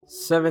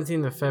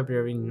17th of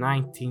February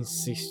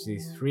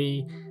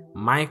 1963,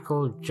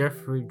 Michael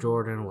Jeffrey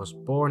Jordan was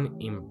born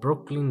in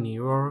Brooklyn, New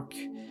York.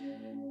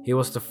 He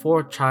was the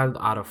fourth child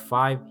out of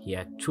five. He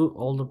had two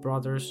older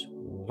brothers,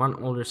 one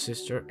older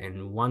sister,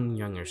 and one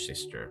younger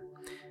sister.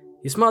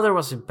 His mother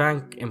was a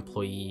bank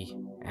employee,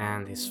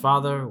 and his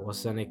father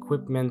was an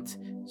equipment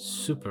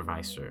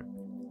supervisor.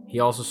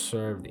 He also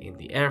served in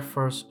the Air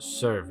Force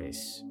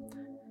service.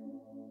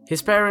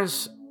 His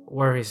parents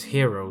were his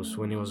heroes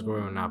when he was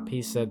growing up.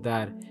 He said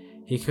that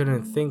he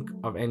couldn't think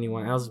of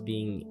anyone else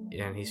being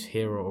his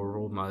hero or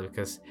role model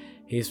because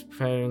his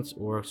parents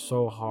worked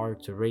so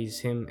hard to raise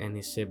him and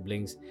his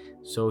siblings,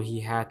 so he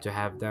had to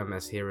have them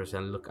as heroes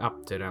and look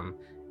up to them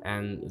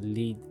and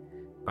lead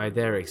by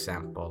their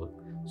example.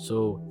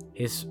 So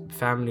his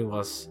family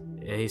was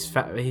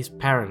his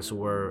parents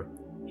were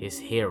his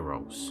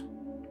heroes.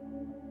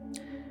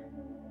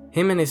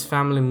 Him and his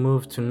family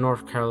moved to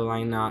North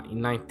Carolina in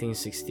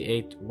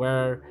 1968,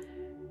 where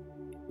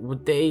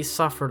they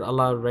suffered a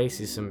lot of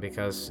racism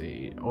because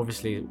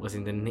obviously it was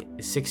in the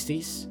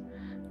 60s.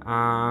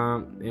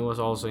 It was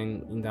also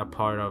in that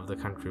part of the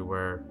country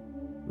where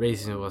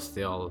racism was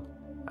still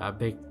a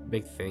big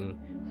thing.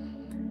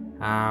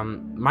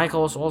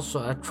 Michael was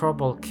also a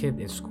trouble kid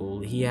in school.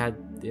 He had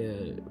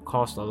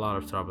caused a lot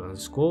of trouble in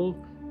school,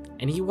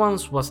 and he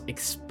once was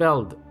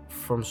expelled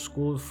from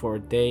school for a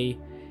day,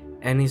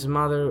 and his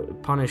mother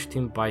punished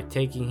him by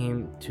taking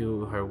him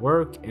to her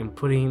work and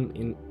putting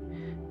him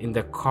in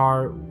the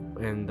car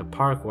in the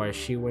park where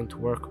she went to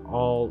work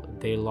all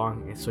day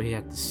long, and so he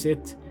had to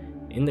sit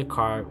in the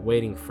car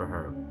waiting for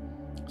her.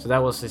 So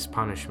that was his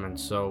punishment.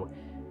 So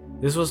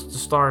this was the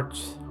start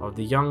of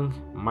the young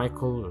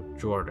Michael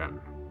Jordan.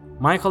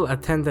 Michael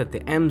attended the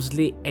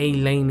Emsley A.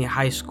 Laney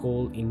High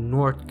School in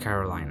North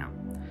Carolina.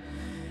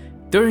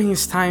 During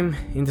his time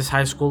in this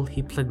high school,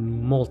 he played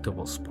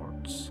multiple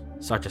sports,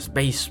 such as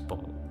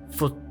baseball,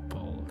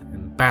 football,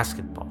 and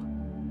basketball.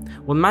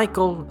 Well,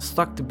 Michael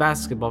stuck to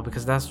basketball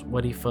because that's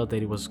what he felt that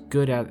he was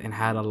good at and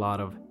had a lot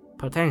of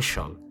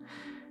potential.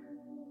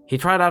 He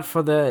tried out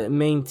for the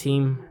main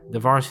team, the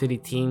varsity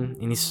team,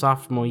 in his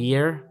sophomore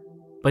year,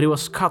 but he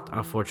was cut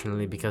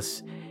unfortunately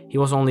because he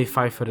was only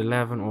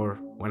 5'11" or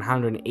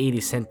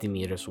 180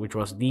 centimeters, which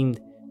was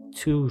deemed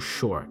too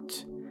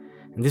short.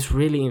 And this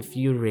really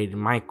infuriated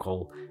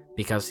Michael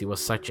because he was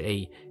such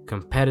a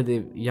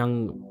competitive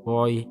young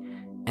boy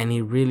and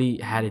he really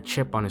had a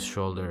chip on his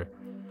shoulder.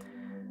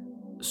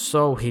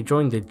 So he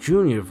joined the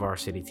junior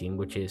varsity team,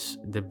 which is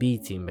the B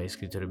team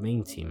basically to the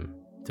main team,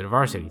 to the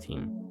varsity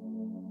team,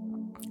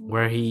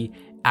 where he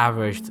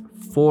averaged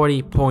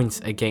 40 points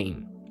a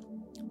game.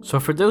 So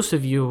for those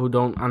of you who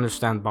don't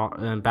understand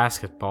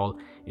basketball,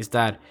 is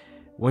that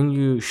when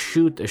you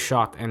shoot a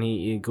shot and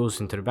it goes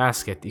into the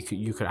basket,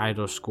 you could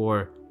either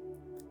score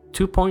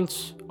 2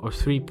 points or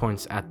 3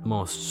 points at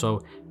most.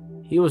 So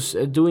he was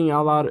doing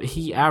a lot.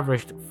 He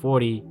averaged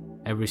 40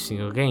 every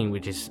single game,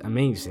 which is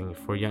amazing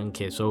for a young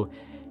kid. So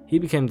he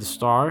became the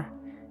star,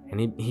 and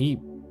he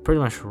pretty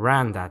much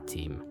ran that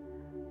team.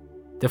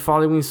 The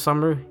following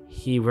summer,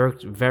 he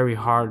worked very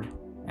hard,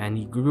 and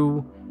he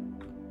grew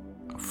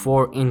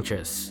 4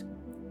 inches,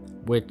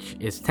 which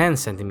is 10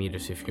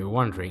 centimeters if you're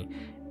wondering.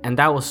 And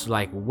that was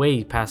like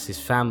way past his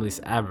family's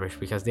average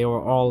because they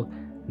were all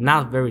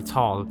not very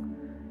tall.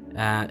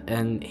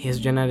 And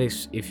his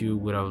genetics, if you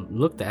would have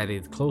looked at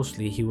it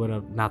closely, he would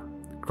have not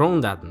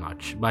grown that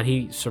much. But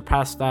he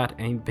surpassed that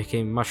and he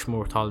became much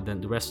more tall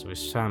than the rest of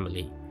his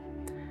family.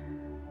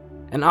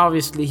 And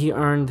obviously he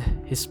earned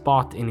his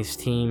spot in his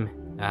team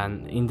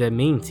and in the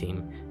main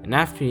team. And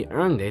after he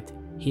earned it,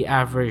 he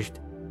averaged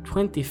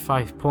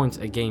 25 points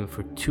a game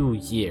for 2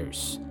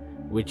 years,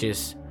 which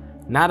is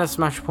not as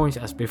much points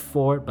as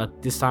before,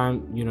 but this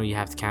time, you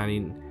have to count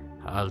in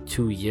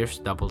 2 years,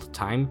 double the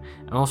time.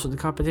 And also the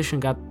competition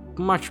got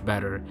much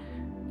better,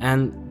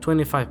 and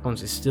 25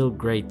 points is still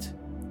great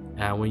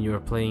when you're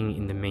playing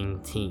in the main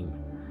team.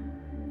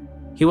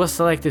 He was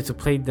selected to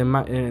play the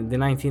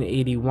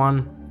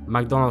 1981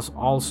 McDonald's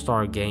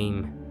All-Star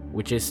Game,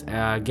 which is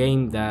a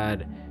game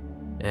that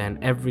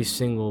every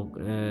single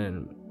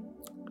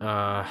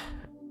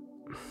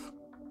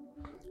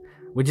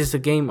which is a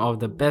game of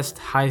the best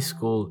high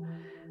school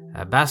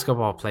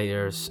basketball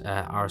players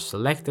are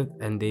selected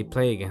and they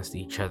play against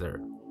each other.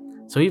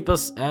 So he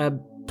was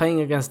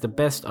playing against the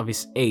best of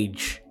his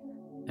age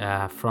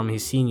from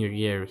his senior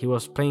year. He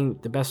was playing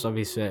the best of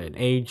his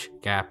age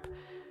gap,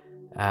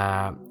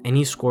 and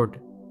he scored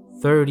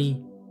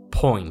 30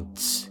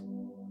 points.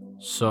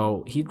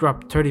 So he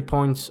dropped 30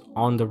 points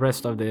on the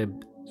rest of the...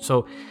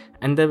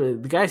 And the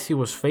guys he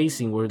was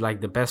facing were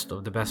like the best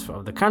of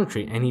the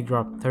country, and he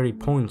dropped 30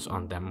 points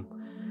on them.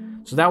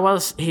 So that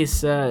was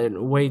his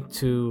way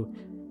to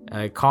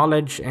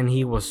college, and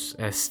he was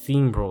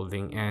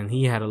steamrolling, and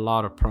he had a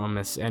lot of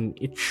promise, and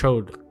it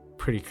showed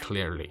pretty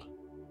clearly.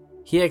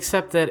 He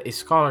accepted a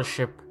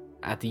scholarship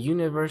at the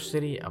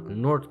University of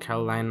North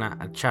Carolina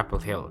at Chapel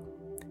Hill.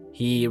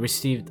 He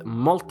received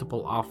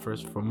multiple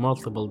offers from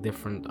multiple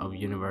different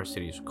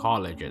universities,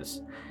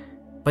 colleges,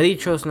 But he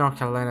chose North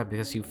Carolina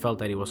because he felt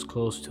that he was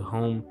close to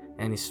home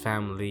and his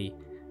family,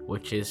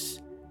 which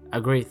is a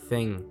great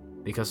thing,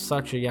 because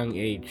such a young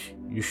age,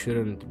 you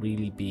shouldn't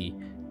really be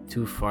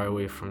too far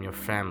away from your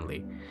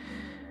family.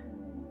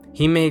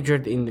 He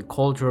majored in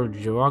cultural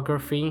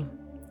geography.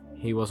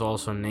 He was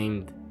also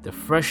named the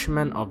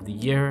Freshman of the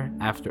Year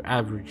after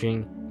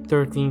averaging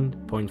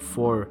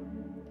 13.4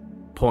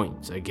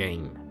 points a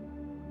game.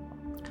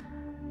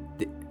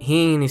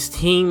 He and his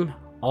team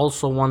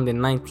also won the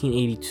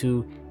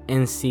 1982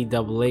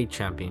 NCAA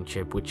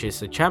championship, which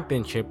is a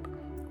championship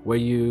where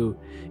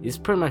it's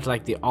pretty much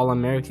like the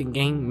All-American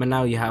game, but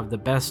now you have the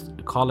best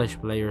college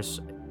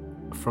players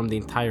from the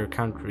entire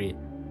country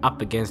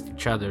up against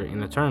each other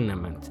in a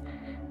tournament.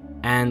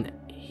 And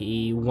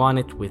he won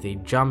it with a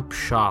jump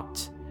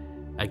shot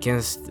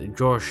against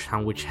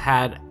Georgetown, which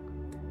had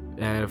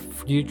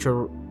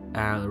future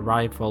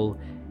rival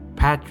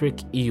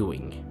Patrick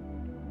Ewing.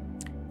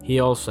 He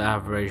also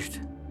averaged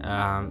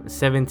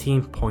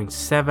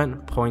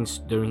 17.7 points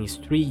during his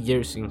 3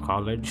 years in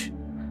college.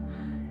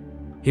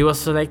 He was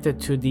selected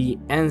to the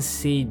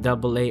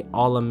NCAA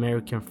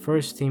All-American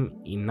First Team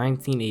in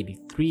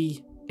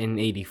 1983 and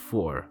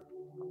 84.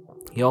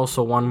 He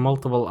also won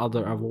multiple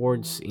other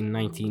awards in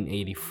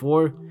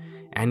 1984,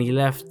 and he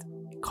left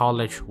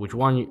college with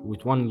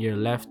one year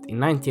left in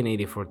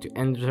 1984 to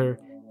enter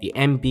the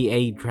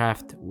NBA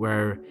draft,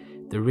 where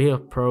the real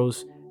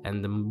pros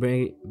and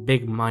the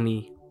big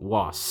money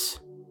was.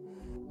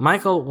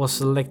 Michael was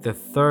selected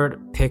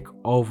third pick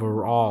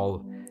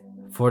overall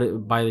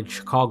by the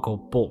Chicago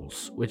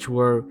Bulls, which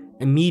were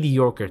a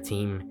mediocre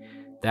team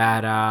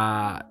that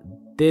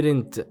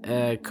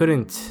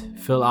couldn't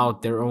fill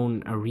out their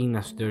own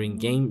arenas during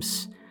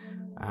games.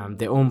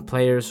 Their own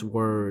players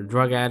were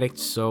drug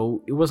addicts,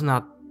 so it was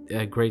not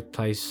a great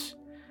place.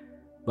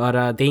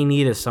 But they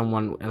needed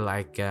someone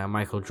like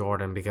Michael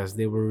Jordan, because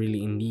they were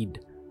really in need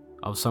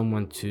of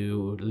someone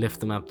to lift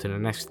them up to the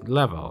next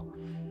level.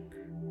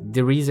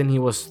 The reason he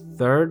was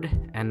third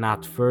and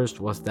not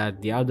first was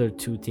that the other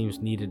two teams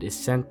needed a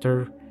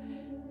center,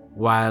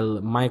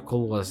 while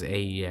Michael was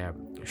a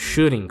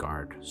shooting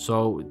guard.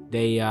 So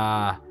they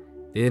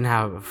didn't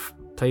have a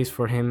place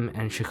for him,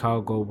 and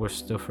Chicago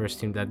was the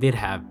first team that did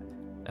have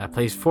a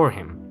place for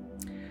him.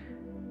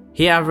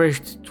 He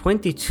averaged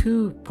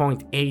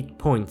 22.8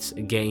 points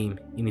a game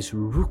in his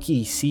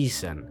rookie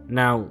season.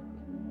 Now,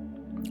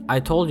 I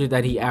told you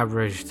that he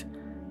averaged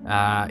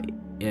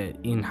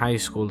in high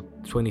school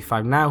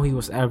 25. Now he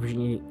was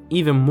averaging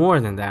even more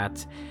than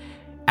that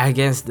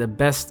against the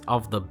best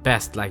of the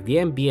best. Like, the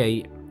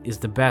NBA is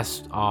the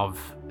best of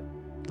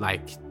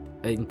like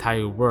the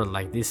entire world.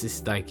 Like, this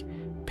is like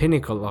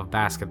pinnacle of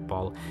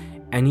basketball,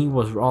 and he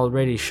was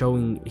already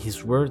showing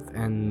his worth,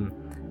 and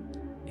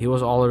he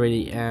was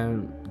already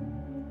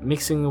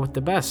mixing with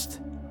the best.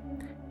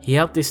 He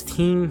helped his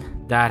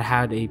team that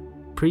had a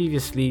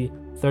previously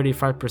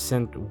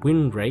 35%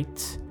 win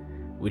rate,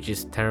 which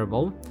is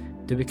terrible,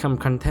 to become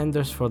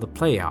contenders for the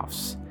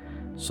playoffs.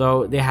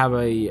 So they have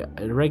a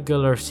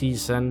regular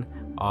season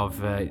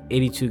of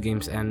 82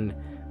 games and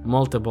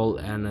multiple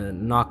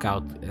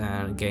knockout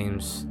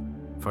games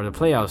for the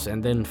playoffs,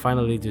 and then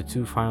finally the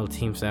two final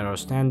teams that are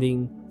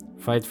standing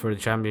fight for the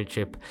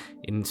championship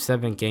in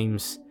 7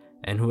 games,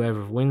 and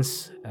whoever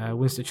wins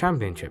the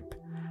championship.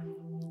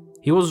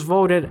 He was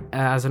voted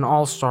as an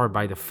all-star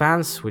by the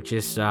fans, which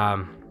is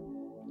a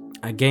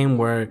game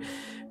where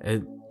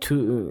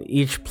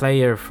each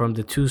player from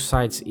the two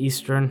sides,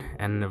 Eastern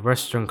and the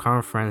Western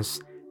Conference,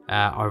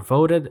 are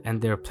voted,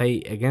 and they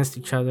play against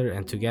each other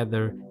and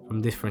together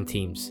from different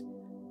teams.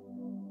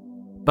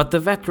 But the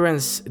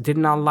veterans did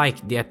not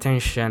like the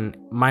attention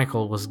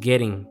Michael was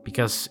getting,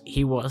 because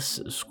he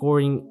was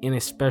scoring in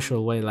a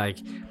special way. Like,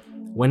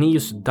 when he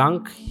used to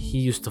dunk, he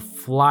used to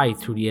fly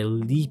through the air,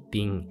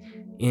 leaping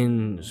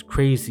in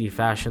crazy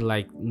fashion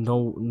like no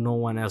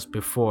one else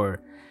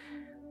before.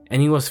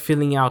 And he was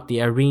filling out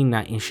the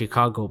arena in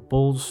Chicago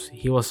Bulls.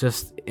 He was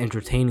just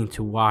entertaining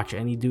to watch,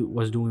 and he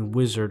was doing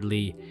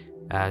wizardly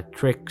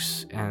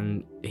tricks,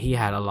 and he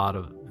had a lot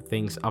of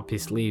things up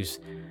his sleeves.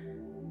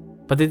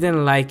 But they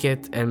didn't like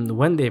it, and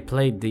when they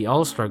played the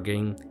All-Star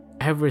game,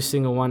 every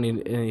single one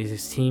in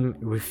his team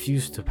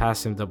refused to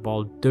pass him the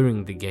ball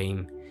during the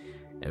game.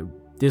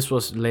 This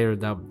was later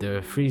dubbed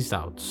the freeze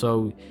out.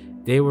 So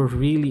they were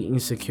really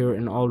insecure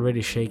and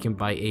already shaken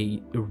by a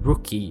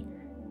rookie,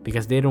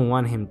 because they don't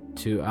want him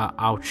to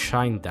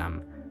outshine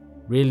them.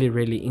 Really,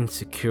 really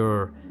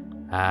insecure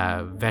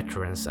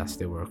veterans, as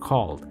they were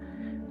called.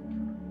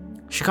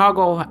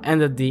 Chicago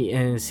ended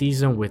the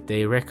season with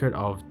a record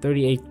of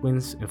 38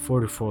 wins and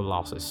 44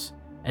 losses.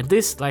 And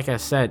this, like I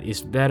said,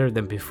 is better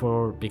than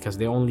before, because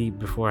they only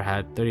before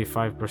had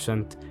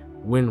 35%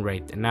 win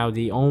rate, and now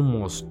they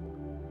almost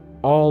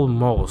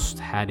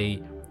had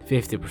a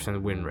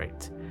 50% win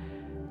rate.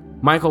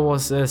 Michael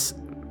was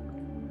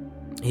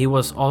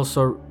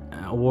also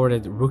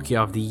awarded Rookie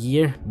of the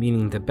Year,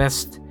 meaning the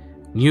best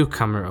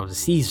newcomer of the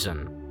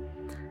season.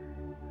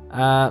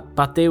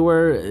 But they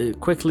were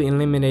quickly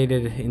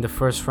eliminated in the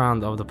first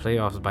round of the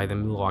playoffs by the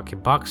Milwaukee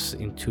Bucks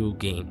in 2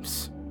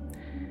 games.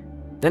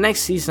 The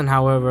next season,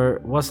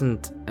 however,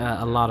 wasn't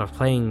a lot of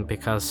playing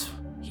because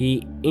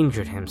he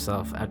injured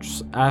himself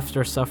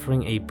after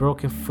suffering a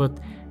broken foot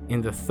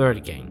in the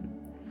third game.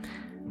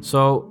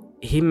 So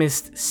he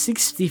missed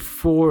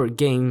 64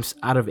 games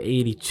out of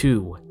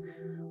 82,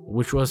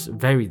 which was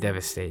very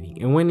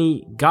devastating. And when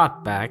he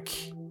got back,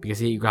 because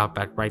he got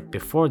back right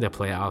before the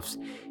playoffs,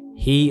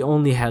 he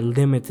only had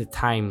limited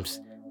times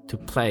to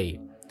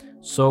play.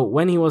 So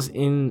when he was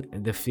in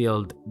the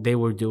field, they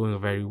were doing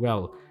very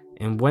well.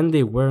 And when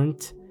they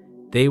weren't,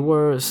 they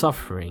were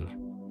suffering.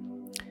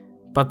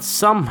 But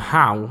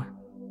somehow,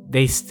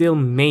 they still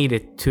made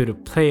it to the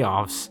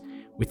playoffs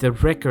with a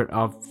record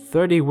of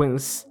 30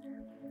 wins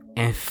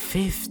and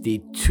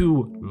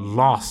 52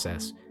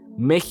 losses,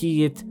 making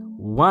it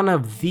one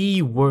of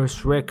the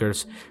worst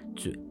records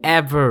to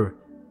ever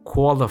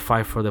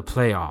qualify for the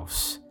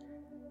playoffs.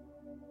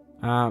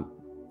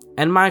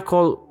 And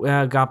Michael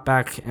got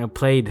back and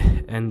played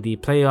in the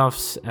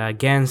playoffs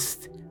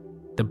against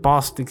the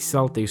Boston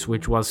Celtics,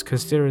 which was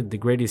considered the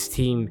greatest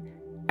team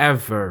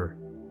ever.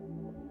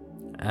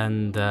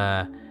 And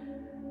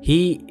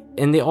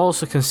they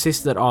also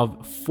consisted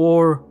of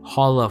 4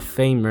 Hall of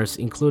Famers,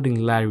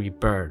 including Larry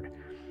Bird.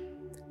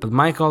 But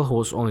Michael, who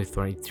was only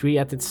 23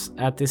 at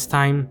this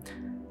time,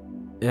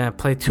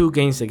 played 2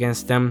 games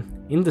against them.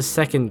 In the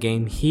second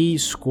game, he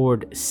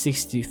scored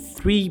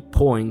 63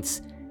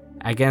 points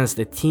against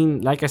the team,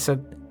 like I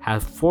said,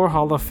 had 4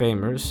 Hall of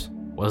Famers,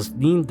 was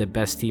deemed the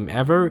best team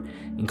ever,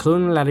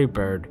 including Larry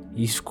Bird.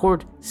 He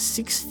scored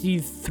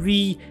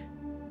 63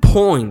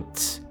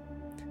 points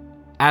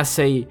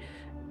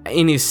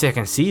in his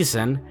second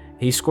season.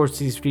 He scored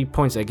 63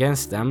 points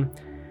against them,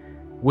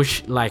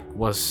 which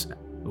was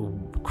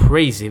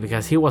crazy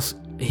because he was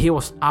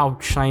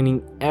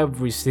outshining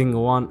every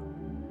single one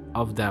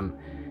of them,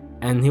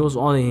 and he was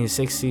only in his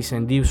 6th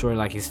season. These were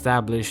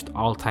established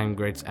all-time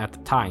greats at the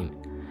time.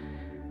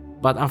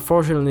 But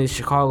unfortunately,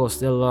 Chicago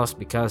still lost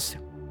because,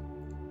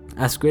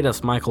 as great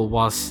as Michael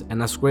was,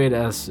 and as great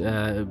as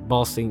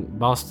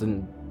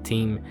Boston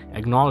team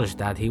acknowledged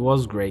that he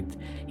was great,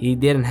 he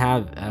didn't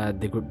have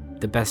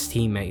the best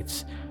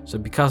teammates. So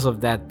because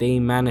of that, they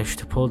managed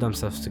to pull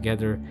themselves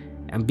together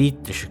and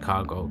beat the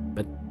Chicago.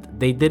 But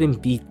they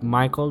didn't beat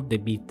Michael, they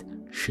beat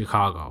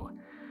Chicago.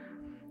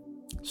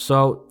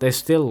 So they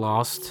still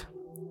lost.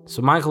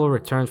 So Michael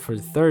returned for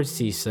the 3rd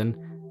season,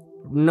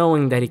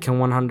 knowing that he can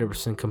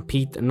 100%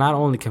 compete, and not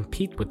only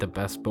compete with the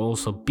best, but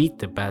also beat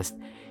the best.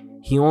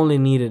 He only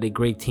needed a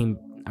great team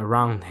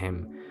around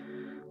him.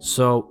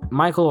 So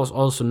Michael was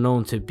also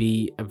known to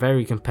be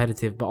very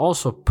competitive, but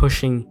also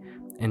pushing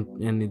and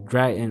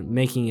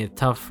making it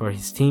tough for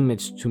his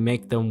teammates to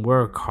make them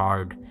work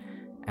hard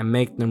and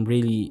make them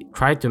really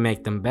try to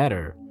make them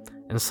better.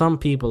 And some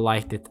people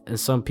liked it, and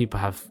some people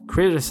have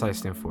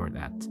criticized him for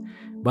that.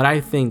 But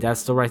I think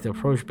that's the right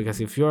approach,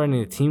 because if you're in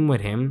a team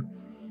with him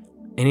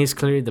and he's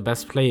clearly the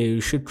best player,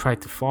 you should try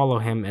to follow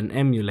him and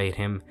emulate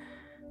him.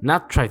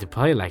 Not try to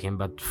play like him,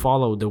 but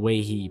follow the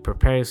way he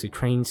prepares, he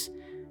trains,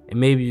 and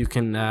maybe you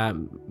can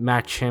not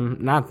match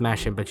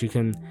him, but you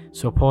can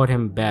support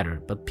him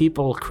better. But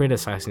people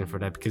criticize him for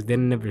that because they've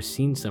never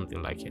seen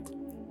something like it.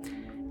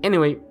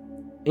 Anyway,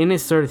 in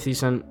his 3rd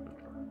season,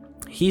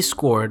 he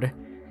scored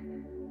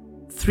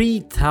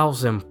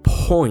 3,000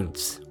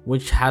 points,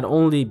 which had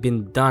only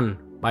been done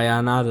by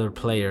another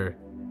player.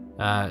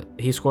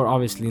 He scored,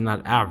 obviously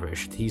not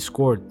averaged. He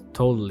scored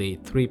totally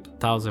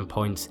 3,000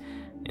 points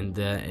in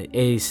the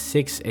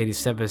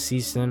 86-87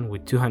 season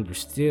with 200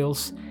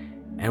 steals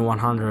and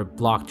 100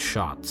 blocked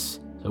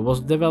shots. So it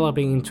was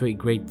developing into a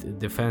great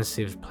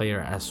defensive player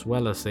as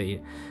well as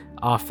a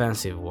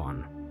offensive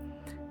one.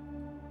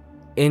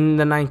 In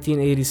the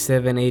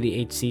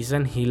 1987-88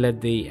 season, he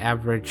led the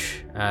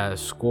average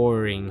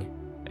scoring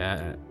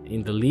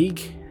in the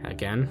league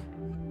again.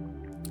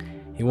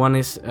 He won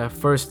his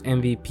first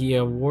MVP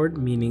award,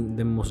 meaning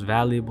the most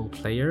valuable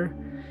player,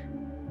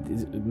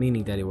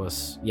 meaning that it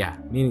was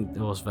the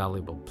most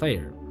valuable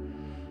player.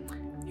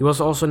 He was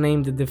also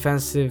named the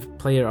Defensive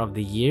Player of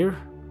the Year.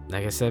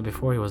 Like I said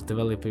before, he was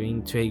developing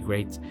into a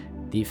great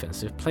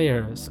defensive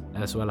player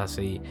as well as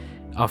a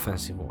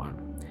offensive one.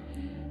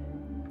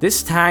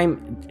 This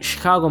time,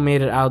 Chicago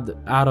made it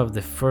out of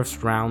the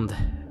first round,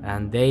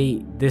 and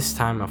they this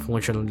time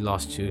unfortunately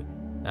lost to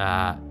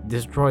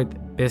Detroit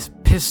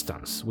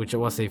Pistons, which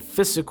was a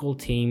physical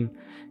team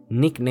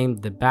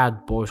nicknamed the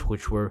Bad Boys,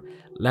 which were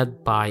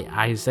led by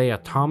Isaiah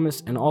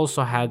Thomas and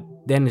also had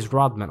Dennis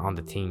Rodman on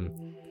the team.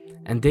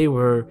 And they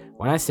were,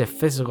 when I say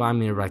physical, I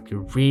mean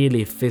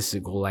really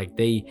physical.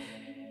 They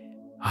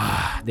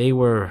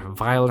were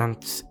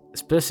violent,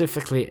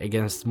 specifically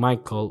against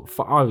Michael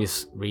for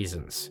obvious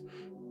reasons.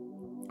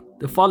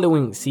 The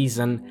following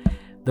season,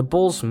 the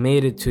Bulls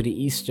made it to the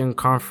Eastern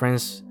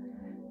Conference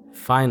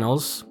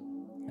Finals,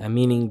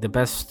 meaning the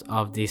best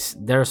of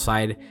their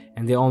side,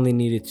 and they only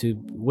needed to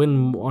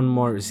win one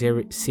more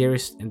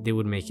series and they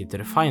would make it to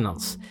the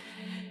finals.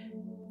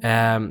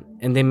 And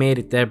they made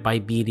it there by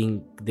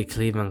beating the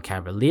Cleveland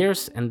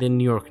Cavaliers and the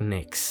New York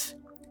Knicks.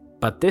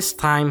 But this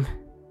time,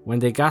 when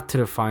they got to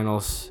the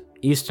finals,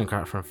 Eastern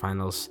Conference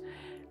Finals,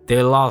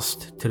 they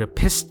lost to the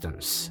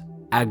Pistons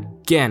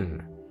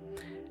again.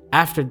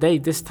 After they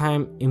this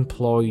time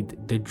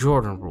employed the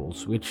Jordan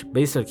rules, which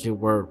basically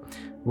were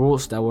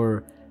rules that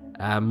were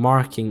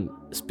marking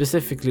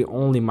specifically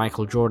only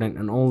Michael Jordan,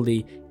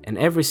 and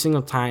every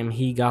single time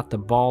he got the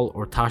ball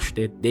or touched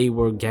it, they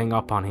were gang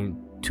up on him,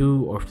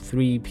 2 or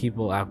 3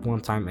 people at one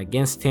time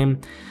against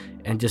him,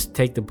 and just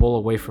take the ball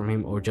away from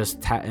him or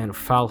just and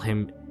foul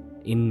him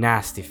in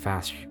nasty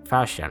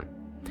fashion.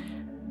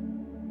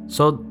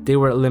 So they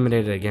were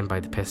eliminated again by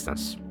the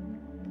Pistons,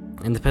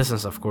 and the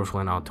Pistons of course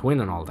went out to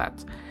win and all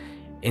that.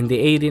 In the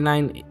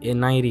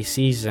 89-90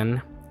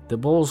 season, the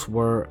Bulls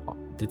were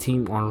the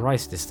team on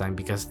rise this time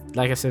because,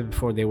 like I said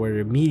before, they were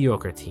a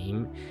mediocre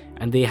team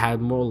and they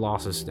had more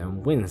losses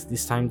than wins.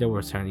 This time they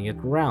were turning it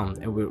around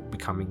and were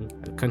becoming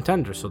a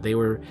contender. So they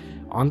were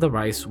on the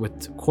rise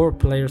with core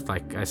players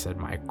like I said,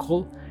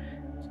 Michael,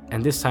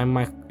 and this time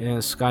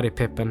Scottie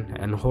Pippen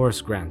and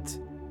Horace Grant.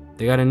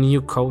 They got a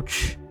new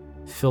coach,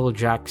 Phil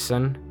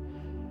Jackson.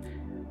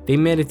 They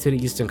made it to the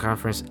Eastern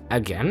Conference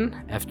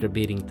again after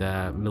beating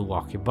the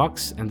Milwaukee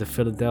Bucks and the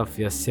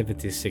Philadelphia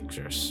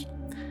 76ers.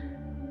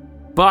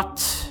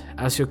 But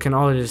as you can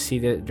already see,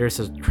 that there's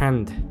a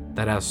trend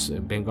that has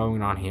been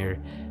going on here.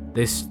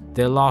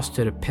 They lost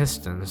to the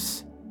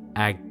Pistons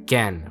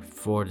again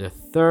for the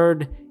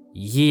 3rd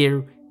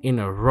year in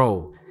a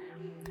row.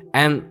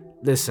 And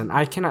listen,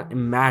 I cannot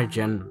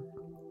imagine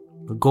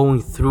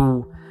going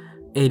through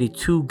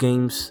 82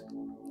 games,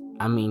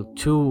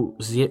 2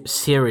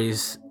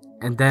 series,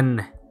 and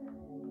then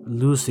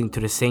losing to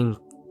the same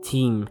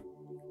team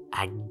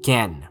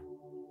again,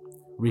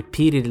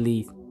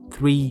 repeatedly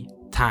 3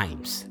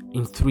 times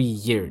in 3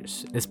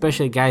 years,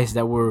 especially guys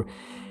that were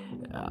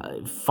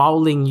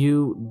fouling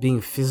you,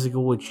 being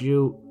physical with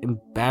you,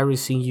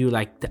 embarrassing you.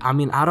 I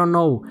don't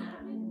know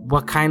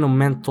what kind of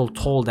mental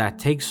toll that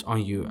takes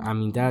on you.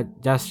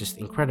 That's just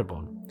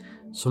incredible.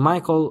 So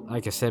Michael,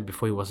 like I said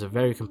before, he was a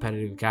very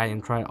competitive guy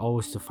and tried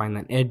always to find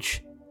an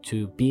edge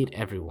to beat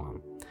everyone.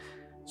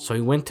 So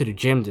he went to the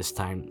gym this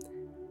time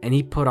and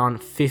he put on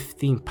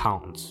 15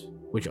 pounds,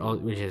 which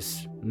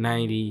is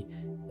 90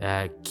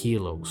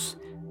 kilos.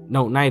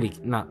 No, 90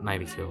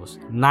 kilos.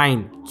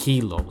 9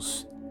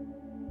 kilos.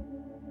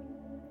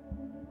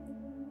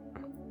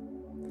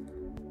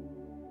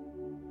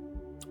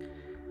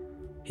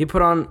 He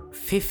put on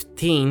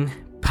 15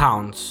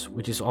 pounds,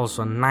 which is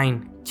also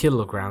 9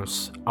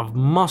 kilograms of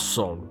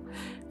muscle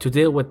to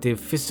deal with the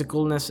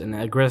physicalness and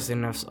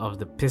aggressiveness of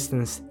the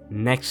Pistons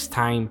next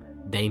time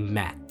they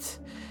met.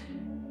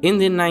 In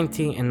the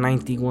 90 and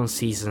 91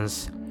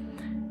 seasons,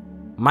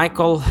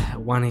 Michael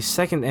won his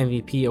 2nd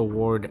MVP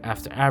award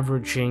after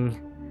averaging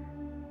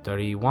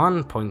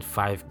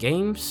 31.5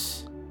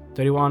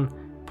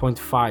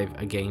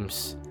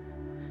 games,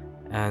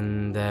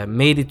 and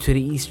made it to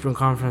the Eastern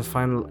Conference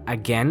Final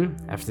again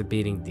after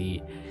beating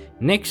the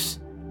Knicks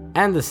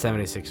and the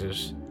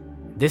 76ers.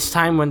 This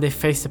time when they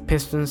faced the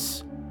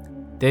Pistons,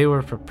 they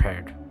were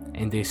prepared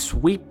and they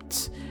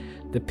swept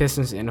the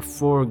Pistons in a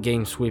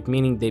 4-game sweep,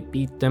 meaning they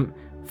beat them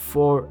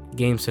 4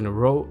 games in a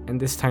row, and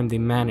this time they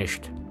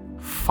managed,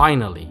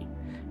 finally,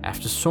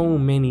 after so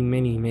many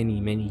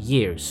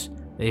years,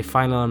 they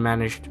finally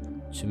managed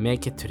to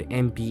make it to the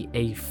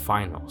NBA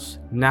Finals.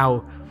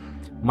 Now,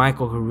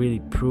 Michael could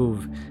really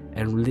prove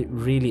and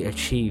really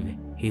achieve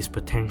his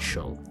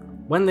potential.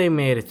 When they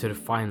made it to the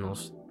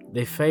finals,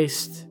 they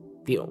faced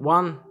the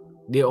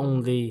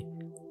only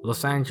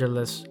Los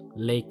Angeles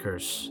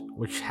Lakers,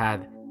 which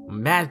had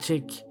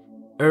Magic,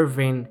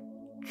 Irvin,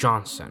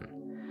 Johnson.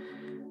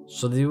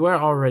 So they were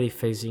already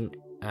facing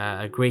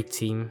a great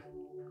team,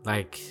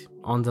 like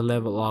on the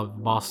level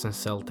of Boston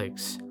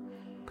Celtics.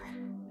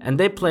 And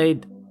they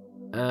played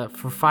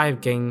for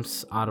 5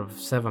 games out of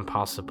 7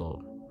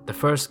 possible. The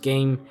first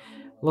game,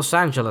 Los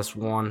Angeles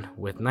won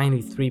with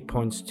 93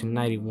 points to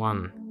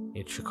 91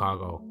 in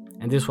Chicago,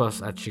 and this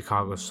was at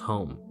Chicago's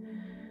home.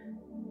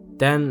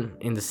 Then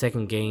in the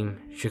second game,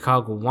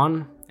 Chicago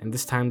won, and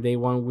this time they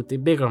won with a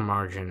bigger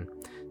margin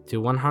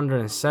to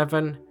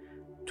 107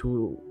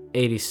 to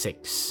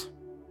 86.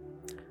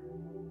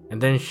 And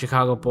then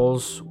Chicago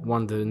Bulls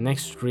won the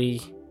next 3,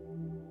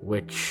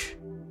 which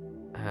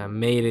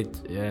made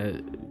it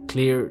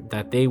clear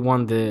that they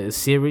won the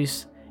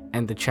series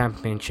and the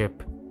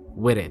championship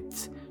with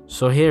it.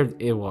 So here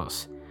it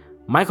was.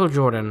 Michael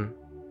Jordan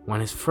won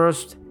his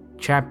first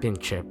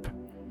championship,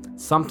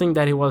 something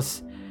that he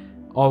was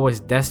always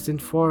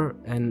destined for,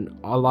 and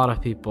a lot of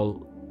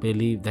people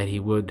believed that he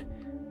would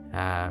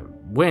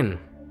win.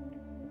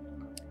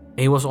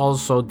 It was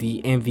also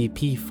the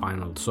MVP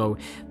final. So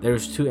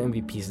there's 2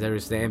 MVPs. There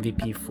is the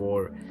MVP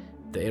for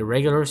the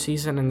regular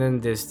season, and then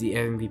there's the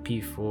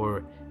MVP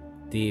for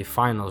the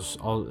finals,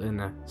 all in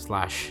a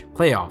slash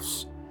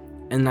playoffs.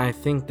 And I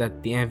think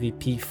that the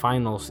MVP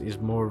finals is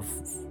more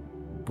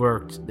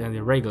worked than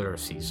the regular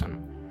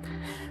season.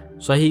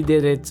 So he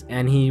did it,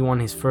 and he won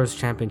his first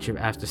championship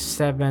after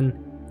 7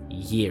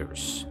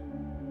 years.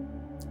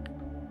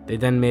 They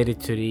then made it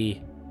to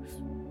the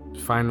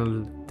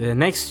final the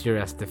next year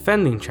as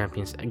defending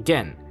champions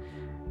again.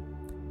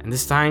 And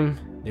this time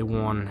they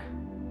won.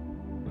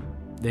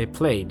 They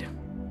played.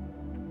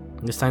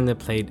 This time they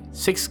played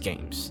 6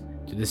 games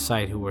to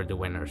decide who were the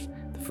winners.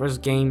 The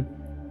first game,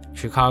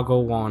 Chicago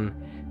won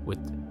with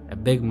a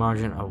big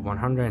margin of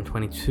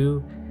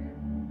 122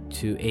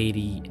 to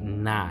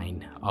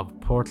 89 of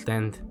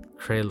Portland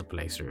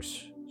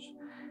Trailblazers.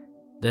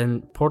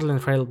 Then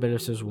Portland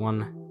Trailblazers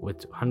won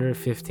with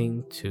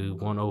 115 to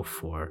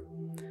 104.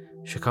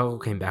 Chicago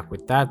came back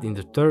with that in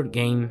the third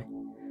game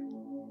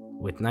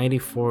with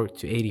 94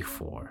 to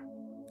 84.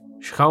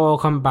 Chicago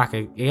come back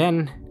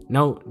again.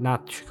 No,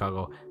 not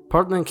Chicago.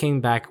 Portland came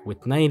back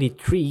with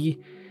 93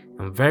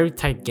 and very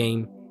tight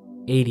game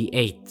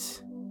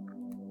 88.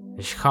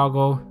 And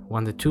Chicago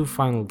won the 2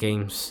 final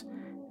games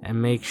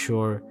and make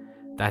sure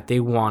that they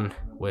won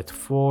with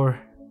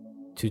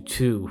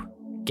 4-2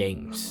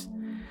 games.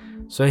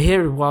 So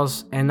here it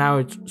was, and now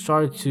it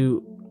started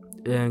to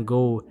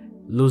go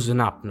loosen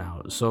up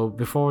now. So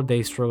before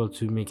they struggled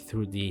to make it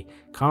through the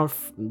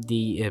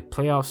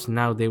playoffs,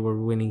 now they were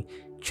winning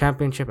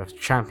championship after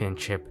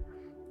championship.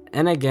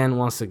 And again,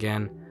 once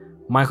again,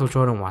 Michael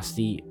Jordan was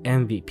the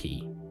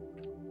MVP,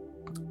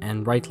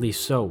 and rightly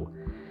so.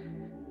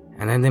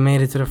 And then they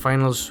made it to the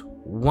finals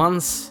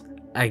once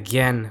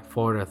again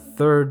for the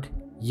 3rd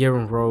year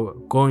in a row,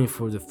 going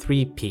for the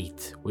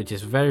three-peat, which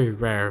is very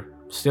rare.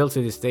 Still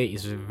to this day,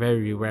 is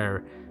very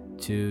rare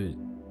to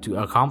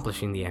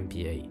accomplish in the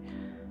NBA.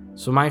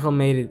 So Michael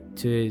made it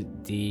to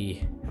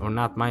or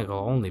not Michael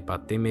only,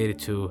 but they made it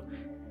to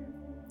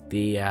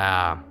the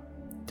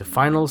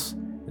finals.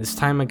 This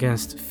time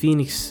against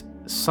Phoenix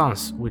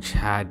Suns, which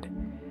had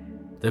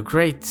the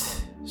great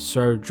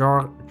Sir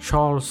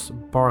Charles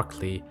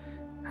Barkley,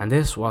 and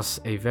this was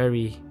a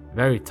very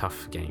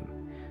tough game.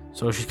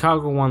 So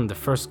Chicago won the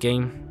first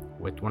game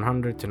with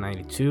 100 to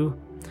 92.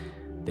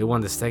 They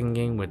won the second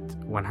game with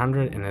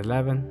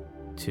 111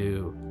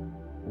 to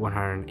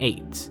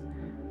 108.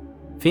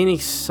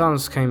 Phoenix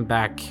Suns came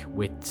back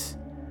with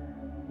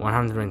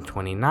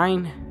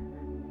 129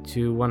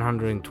 to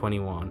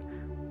 121.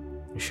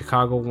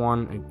 Chicago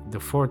won the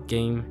fourth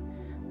game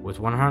with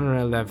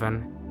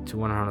 111 to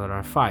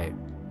 105.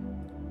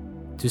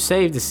 To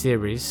save the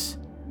series,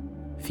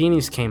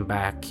 Phoenix came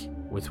back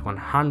with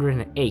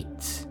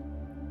 108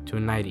 to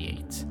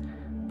 98.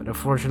 But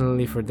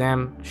unfortunately for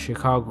them,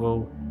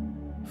 Chicago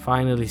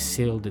finally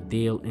sealed the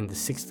deal in the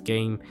 6th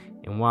game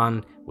and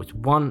won with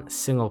 1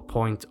 single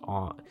point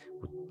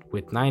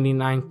with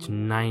 99 to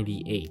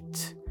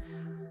 98.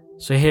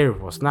 So here it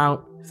was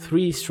now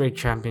 3 straight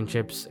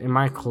championships, and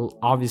Michael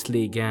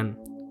obviously again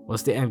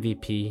was the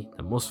MVP,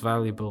 the most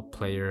valuable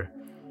player.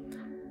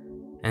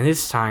 And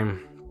this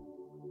time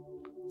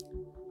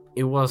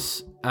it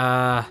was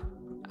a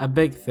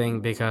big thing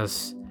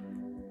because,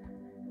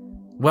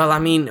 well, I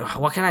mean,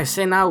 what can I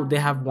say now? They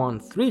have won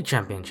 3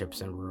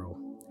 championships in a row.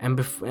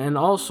 And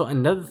also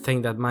another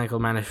thing that Michael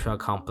managed to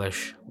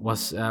accomplish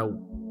was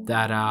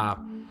that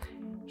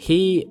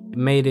he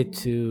made it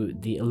to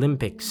the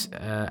Olympics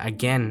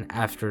again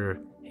after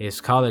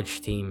his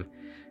college team,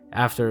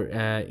 after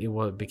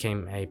it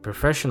became a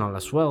professional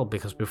as well,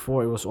 because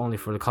before it was only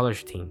for the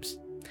college teams.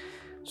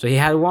 So he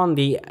had won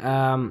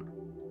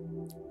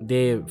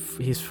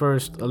his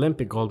first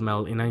Olympic gold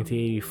medal in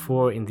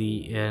 1984 in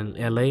the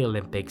LA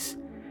Olympics,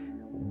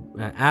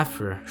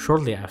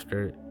 shortly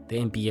after the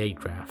NBA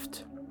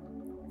draft.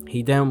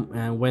 He then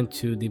went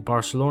to the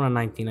Barcelona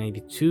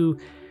 1992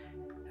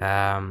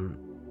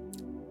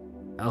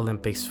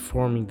 Olympics,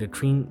 forming the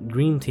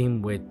dream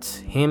team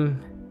with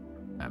him,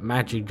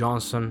 Magic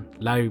Johnson,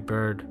 Larry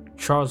Bird,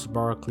 Charles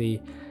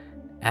Barkley,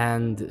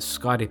 and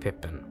Scottie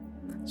Pippen.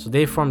 So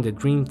they formed the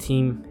dream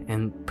team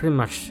and pretty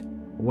much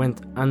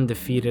went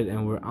undefeated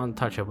and were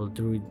untouchable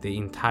during the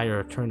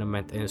entire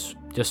tournament, and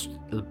just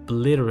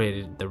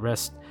obliterated the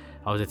rest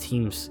of the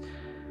teams,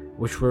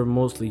 which were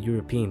mostly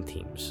European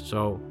teams.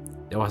 So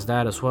there was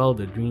that as well,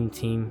 the dream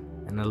team,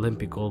 an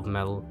Olympic gold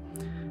medal,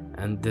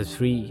 and the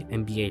 3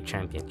 NBA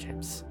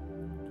championships.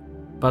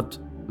 But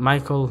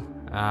Michael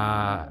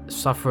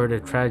suffered a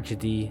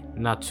tragedy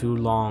not too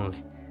long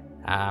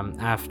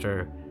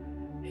after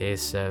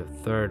his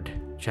 3rd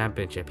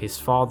championship. His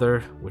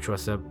father, which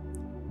was a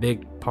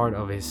big part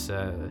of his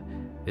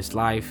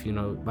life,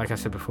 like I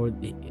said before,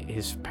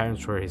 his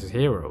parents were his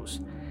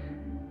heroes,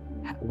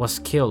 was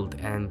killed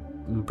and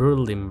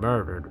brutally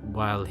murdered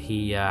while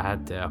he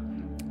had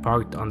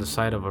parked on the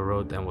side of a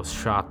road and was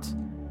shot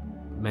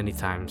many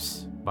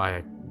times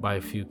by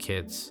a few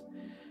kids.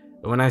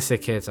 When I say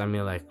kids, I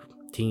mean like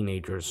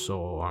teenagers.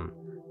 So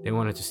they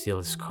wanted to steal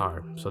his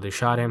car, so they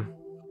shot him,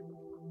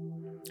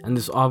 and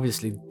this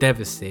obviously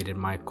devastated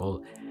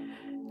Michael,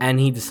 and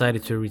he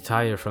decided to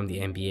retire from the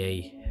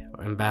NBA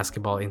and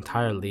basketball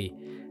entirely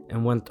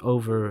and went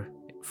over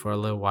for a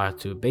little while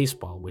to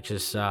baseball, which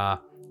is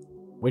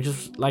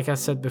like I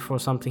said before,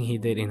 something he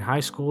did in high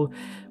school,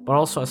 but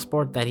also a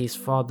sport that his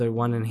father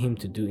wanted him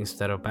to do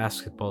instead of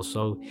basketball.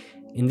 So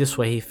in this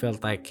way, he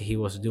felt like he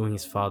was doing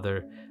his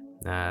father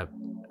a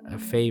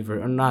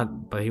favor, or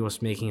not, but he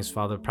was making his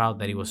father proud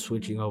that he was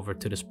switching over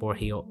to the sport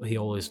he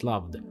always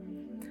loved.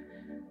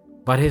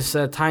 But his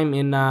time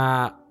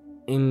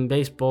in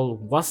baseball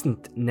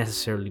wasn't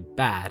necessarily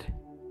bad,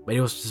 but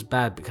it was just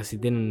bad because he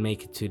didn't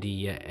make it to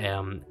the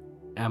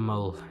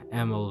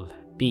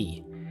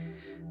MLB.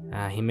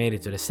 He made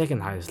it to the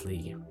second highest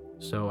league.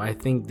 So I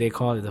think they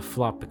call it a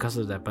flop because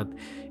of that. But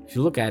if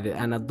you look at it,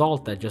 an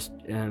adult that just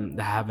that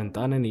haven't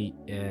done any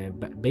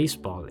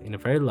baseball in a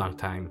very long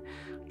time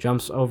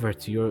jumps over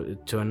to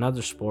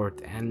another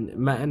sport and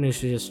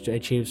manages to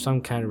achieve some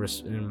kind of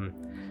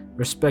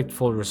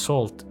respectful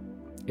result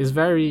is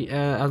very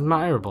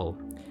admirable.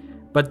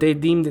 But they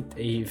deemed it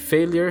a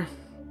failure,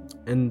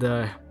 and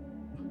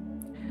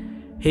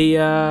he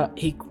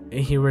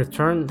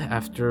returned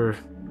after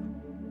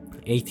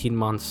 18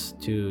 months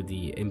to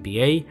the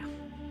NBA.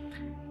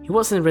 He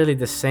wasn't really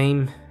the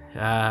same.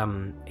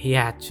 He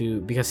had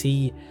to, because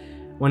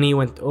when he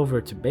went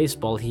over to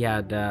baseball, he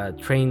had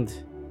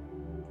trained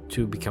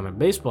to become a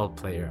baseball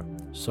player.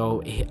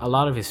 So a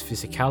lot of his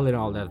physicality and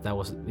all that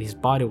was, his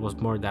body was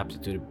more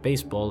adapted to the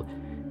baseball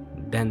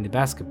than the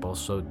basketball.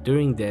 So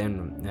during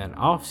the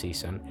off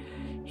season,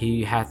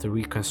 he had to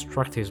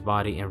reconstruct his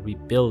body and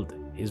rebuild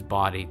his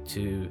body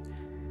to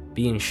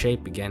be in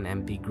shape again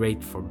and be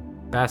great for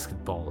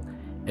basketball.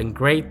 And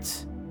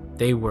great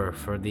they were.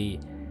 For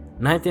the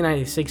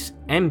 1996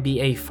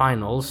 NBA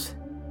Finals,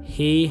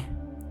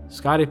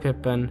 Scottie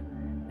Pippen,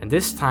 and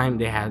this time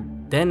they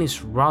had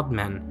Dennis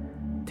Rodman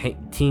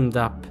teamed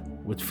up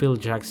with Phil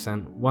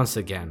Jackson once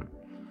again.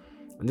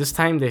 And this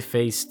time they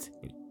faced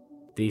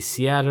the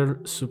Seattle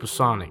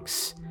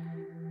Supersonics,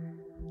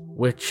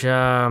 which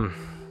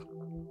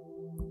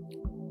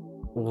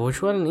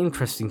was an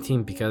interesting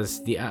team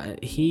because the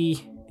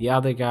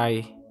other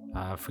guy,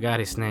 forgot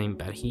his name,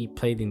 but he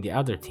played in the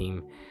other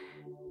team,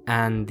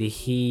 and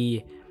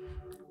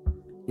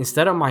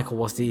instead of Michael,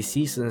 was the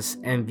season's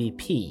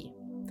MVP,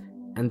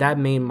 and that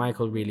made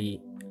Michael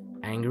really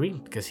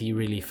angry because he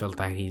really felt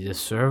like he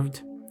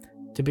deserved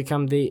to be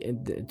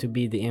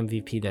the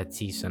MVP that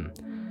season.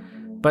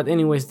 But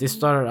anyways, they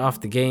started off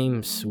the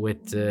games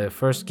with the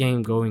first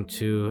game going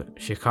to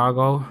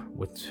Chicago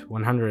with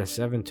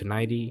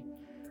 107-90.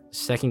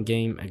 Second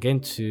game again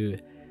to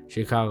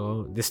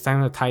Chicago, this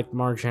time a tight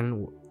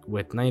margin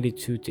with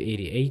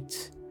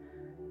 92-88.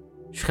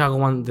 Chicago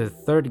won the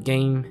third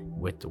game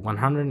with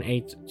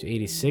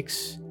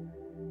 108-86,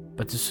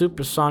 but the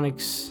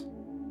Supersonics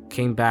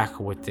came back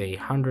with a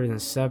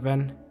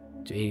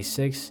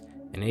 107-86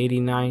 and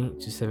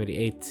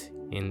 89-78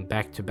 in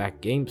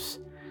back-to-back games.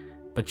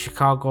 But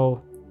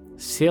Chicago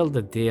sealed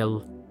the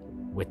deal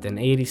with an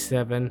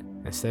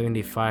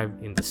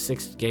 87-75 in the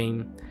sixth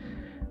game,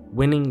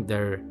 winning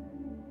their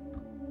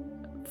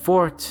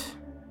fourth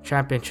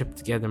championship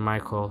together,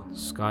 Michael,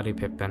 Scottie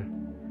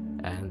Pippen,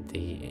 and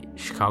the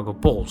Chicago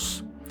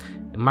Bulls.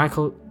 And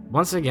Michael,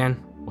 once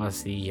again,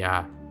 was the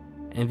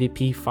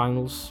MVP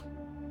finals.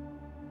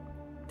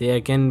 They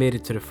again made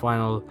it to the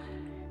final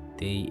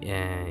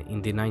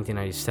in the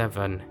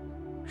 1997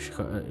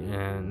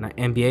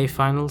 NBA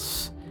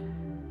Finals.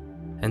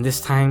 And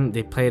this time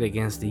they played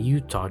against the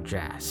Utah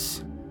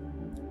Jazz,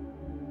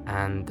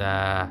 and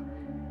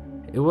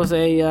it was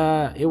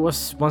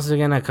once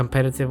again a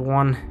competitive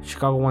one.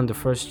 Chicago won the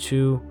first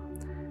two,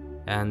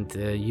 and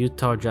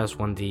Utah Jazz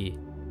won the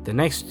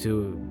next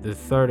two, the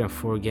third and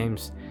fourth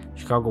games.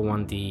 Chicago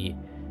won the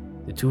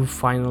two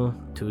final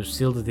to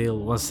seal the deal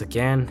once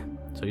again.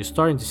 So you're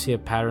starting to see a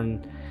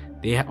pattern.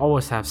 They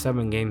always have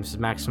 7 games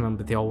maximum,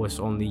 but they always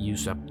only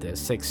use up the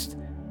 6th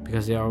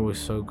because they are always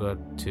so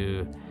good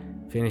to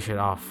finish it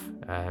off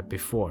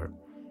before.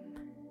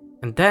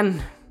 And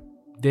then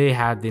they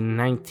had the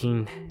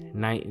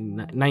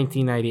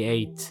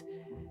 1998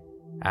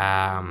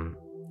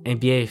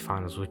 NBA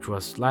Finals, which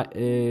was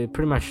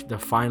pretty much the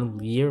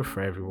final year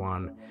for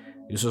everyone.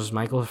 This was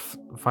Michael's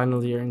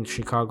final year in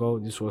Chicago.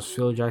 This was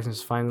Phil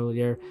Jackson's final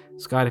year,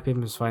 Scottie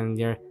Pippen's final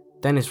year,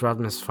 Dennis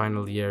Rodman's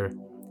final year,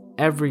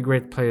 every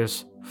great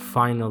player's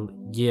final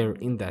year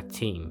in that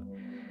team.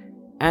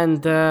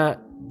 And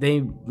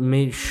they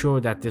made sure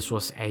that this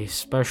was a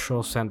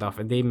special send-off,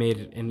 and they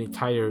made an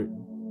entire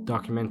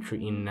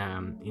documentary in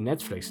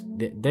Netflix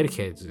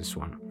dedicated to this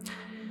one.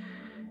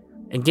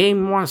 And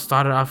game 1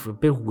 started off a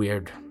bit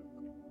weird.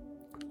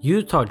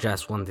 Utah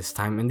Jazz won this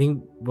time, and they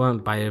won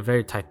by a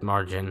very tight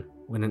margin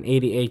with an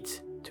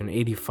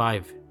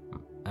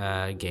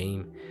 88-85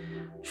 game.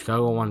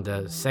 Chicago won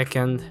the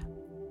second,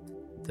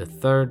 the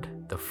third,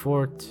 the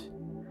fourth,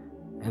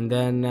 and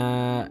then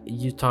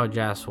Utah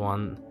Jazz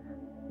won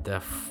the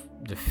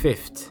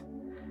fifth.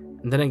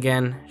 And then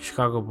again,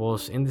 Chicago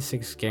Bulls in the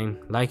 6th game,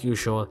 like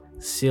usual,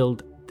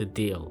 sealed the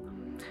deal.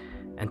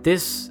 And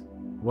this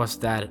was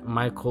that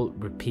Michael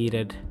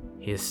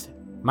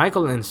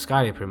and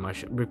Scottie pretty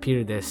much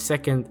repeated their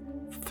second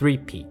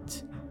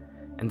three-peat.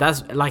 And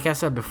that's, like I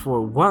said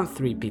before, one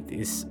three-peat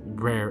is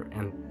rare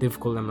and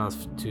difficult enough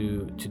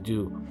to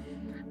do.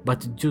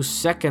 But to do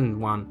second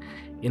one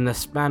in the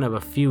span of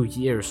a few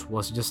years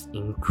was just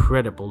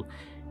incredible.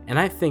 And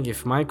I think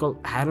if Michael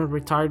hadn't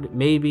retired,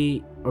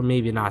 maybe or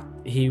maybe not,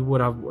 he would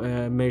have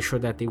made sure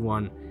that they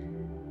won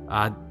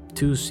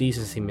 2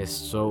 seasons he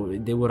missed, so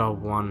they would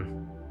have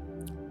won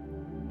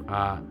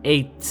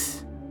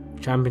 8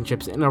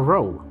 championships in a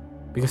row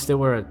because they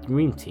were a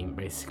dream team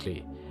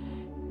basically.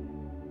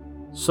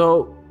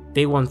 So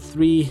they won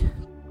 3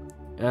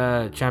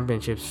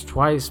 championships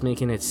twice,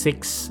 making it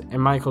 6,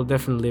 and Michael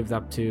definitely lived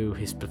up to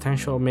his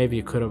potential. Maybe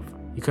he could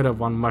have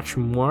won much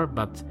more,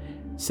 but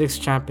 6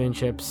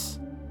 championships,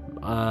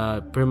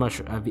 pretty much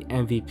the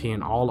MVP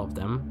in all of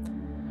them,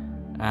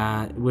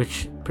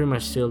 which pretty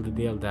much sealed the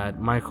deal that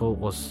Michael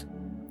was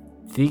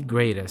the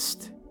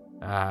greatest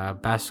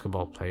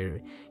basketball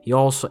player. He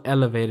also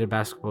elevated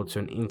basketball to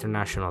an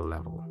international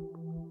level.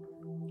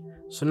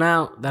 So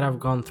now that I've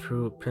gone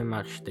through pretty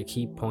much the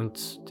key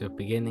points, the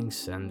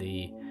beginnings and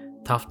the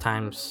tough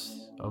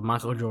times of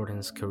Michael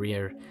Jordan's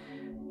career,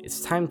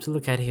 it's time to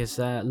look at his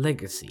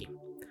legacy.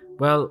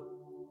 Well,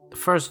 the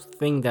first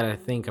thing that I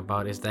think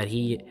about is that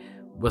he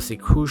was a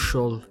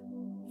crucial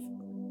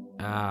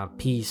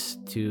piece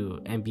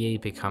to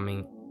NBA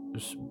becoming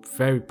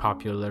very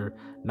popular,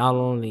 not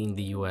only in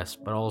the US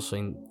but also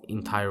in the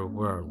entire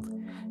world.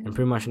 And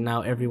pretty much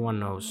now everyone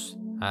knows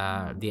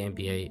the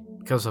NBA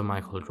because of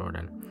Michael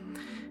Jordan.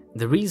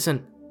 The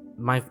reason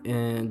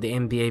the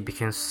NBA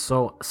became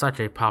such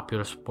a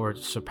popular sport,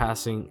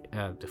 surpassing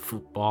the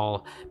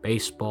football,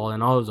 baseball,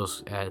 and all of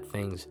those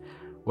things,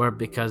 were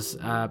because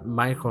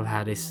Michael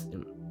had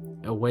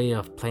a way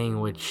of playing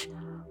which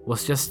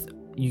was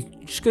you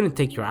just couldn't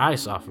take your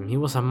eyes off him. He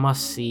was a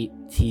must-see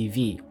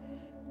TV,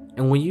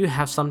 and when you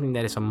have something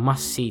that is a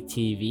must-see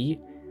TV,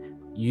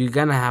 you're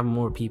gonna have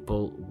more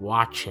people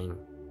watching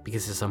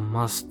because it's a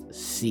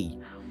must-see.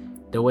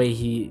 The way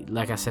he,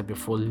 like I said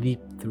before,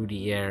 leaped through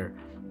the air,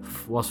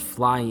 was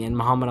flying, and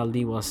Muhammad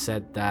Ali once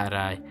said that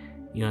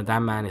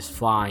that man is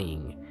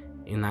flying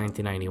in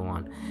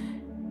 1991.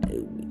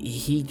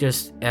 He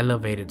just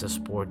elevated the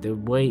sport. The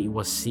way it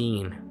was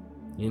seen,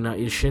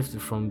 it shifted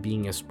from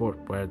being a sport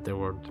where there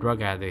were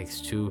drug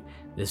addicts to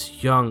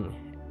this young,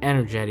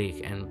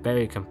 energetic, and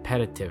very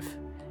competitive,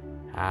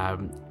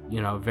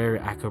 very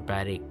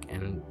acrobatic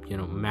and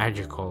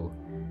magical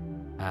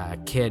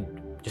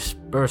kid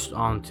just burst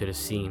onto the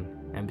scene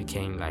and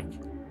became like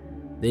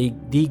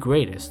the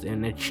greatest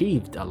and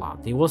achieved a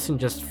lot. He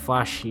wasn't just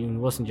flashy, he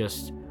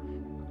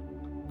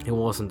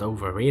wasn't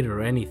overrated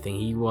or anything.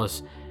 He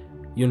was,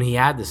 he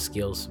had the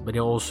skills, but he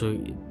also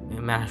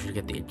managed to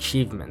get the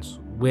achievements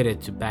with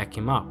it to back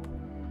him up.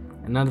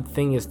 Another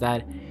thing is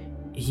that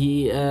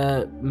he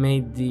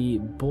made the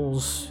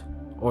Bulls,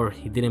 or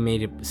he didn't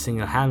make it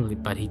single-handedly,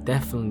 but he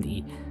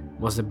definitely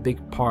was a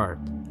big part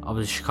of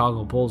the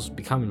Chicago Bulls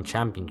becoming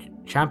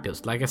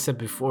champions. Like I said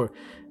before,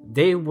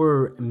 they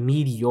were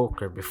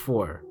mediocre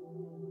before.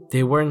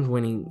 They weren't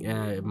winning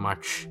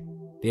much.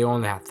 They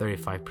only had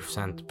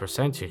 35%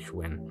 percentage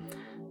win.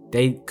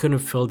 They couldn't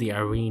fill the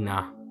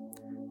arena.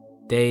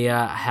 They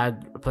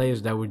had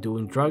players that were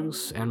doing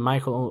drugs, and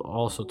Michael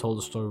also told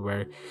a story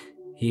where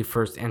he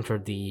first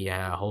entered the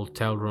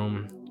hotel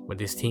room with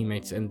his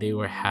teammates, and they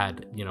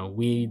had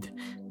weed,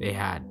 they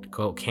had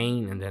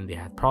cocaine, and then they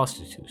had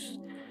prostitutes.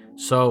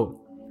 So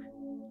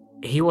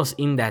he was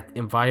in that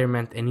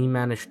environment, and he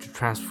managed to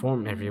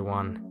transform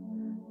everyone.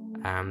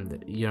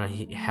 And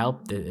he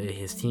helped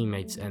his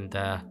teammates, and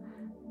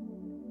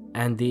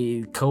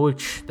the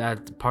coach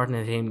that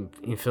partnered him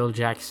in Phil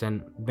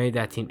Jackson made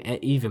that team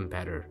even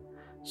better.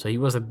 So he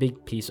was a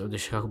big piece of the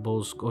Chicago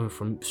Bulls, going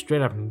from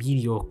straight up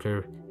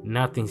mediocre,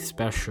 nothing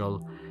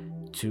special,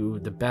 to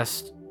the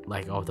best,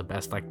 of the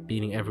best,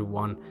 beating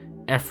everyone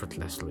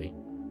effortlessly.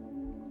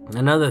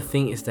 Another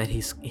thing is that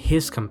his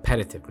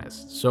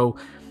competitiveness. So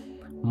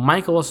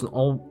Michael wasn't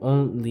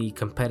only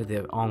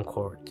competitive on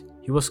court.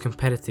 He was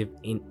competitive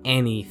in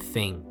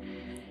anything.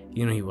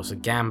 He was a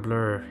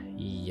gambler.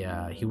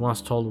 He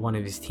once told one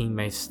of his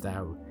teammates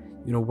that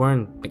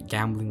weren't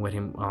gambling with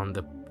him on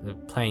the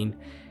plane.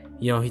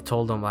 He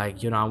told them I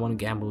want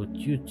to gamble with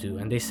you too,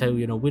 and they said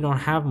we don't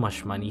have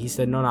much money. He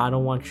said no, I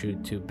don't want you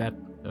to bet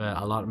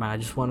a lot, man. I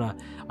just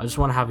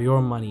wanna have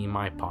your money in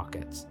my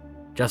pockets.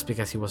 Just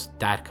because he was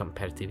that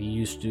competitive. He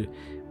used to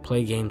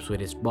play games with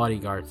his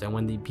bodyguards, and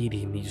when they beat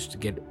him, he used to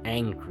get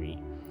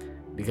angry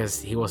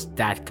because he was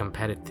that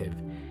competitive.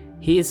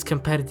 He is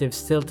competitive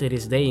still to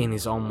this day, and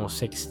he's almost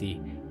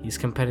 60. He's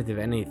competitive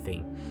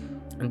anything.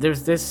 And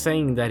there's this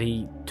saying that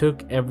he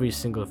took every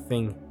single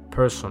thing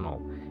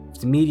personal. If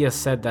the media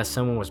said that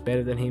someone was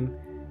better than him,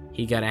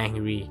 he got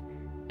angry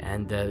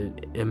and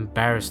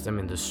embarrassed them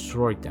and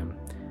destroyed them.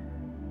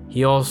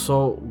 He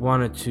also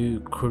wanted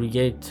to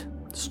create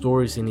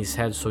stories in his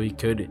head so he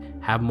could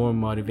have more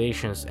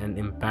motivations and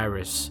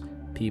embarrass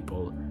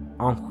people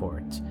on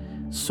court.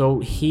 So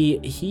he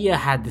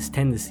had this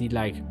tendency,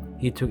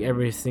 he took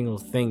every single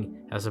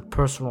thing as a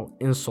personal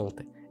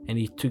insult, and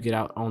he took it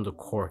out on the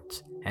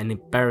court and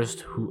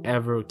embarrassed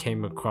whoever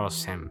came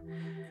across him,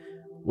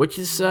 which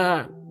is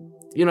a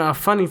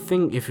funny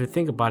thing if you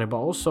think about it. But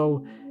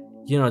also,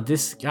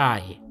 this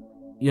guy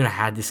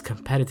had this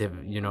competitive,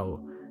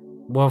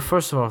 well,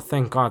 first of all,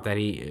 thank God that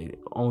he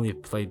only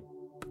played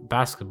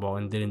basketball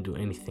and didn't do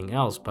anything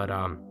else, but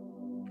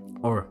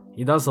or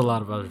he does a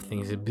lot of other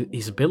things.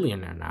 He's a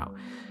billionaire now,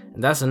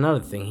 and that's another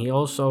thing. He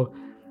also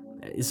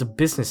is a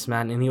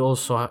businessman, and he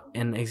also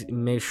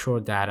made sure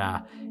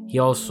that he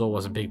also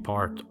was a big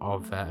part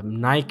of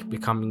Nike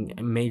becoming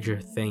a major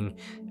thing,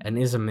 and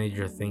is a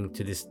major thing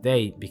to this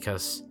day,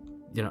 because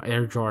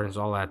Air Jordans,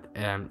 all that,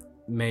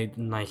 made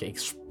Nike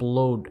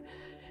explode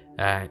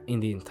in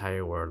the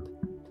entire world.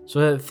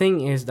 So the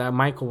thing is that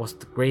Michael was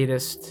the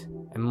greatest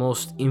and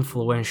most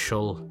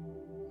influential,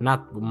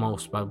 not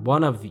most, but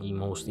one of the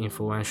most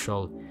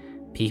influential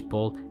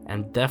people,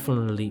 and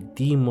definitely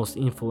the most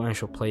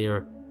influential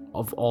player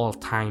of all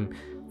time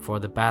for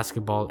the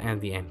basketball and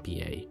the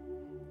NBA.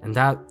 And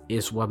that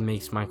is what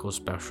makes Michael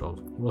special.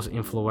 He was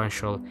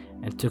influential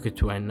and took it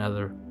to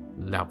another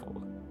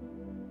level.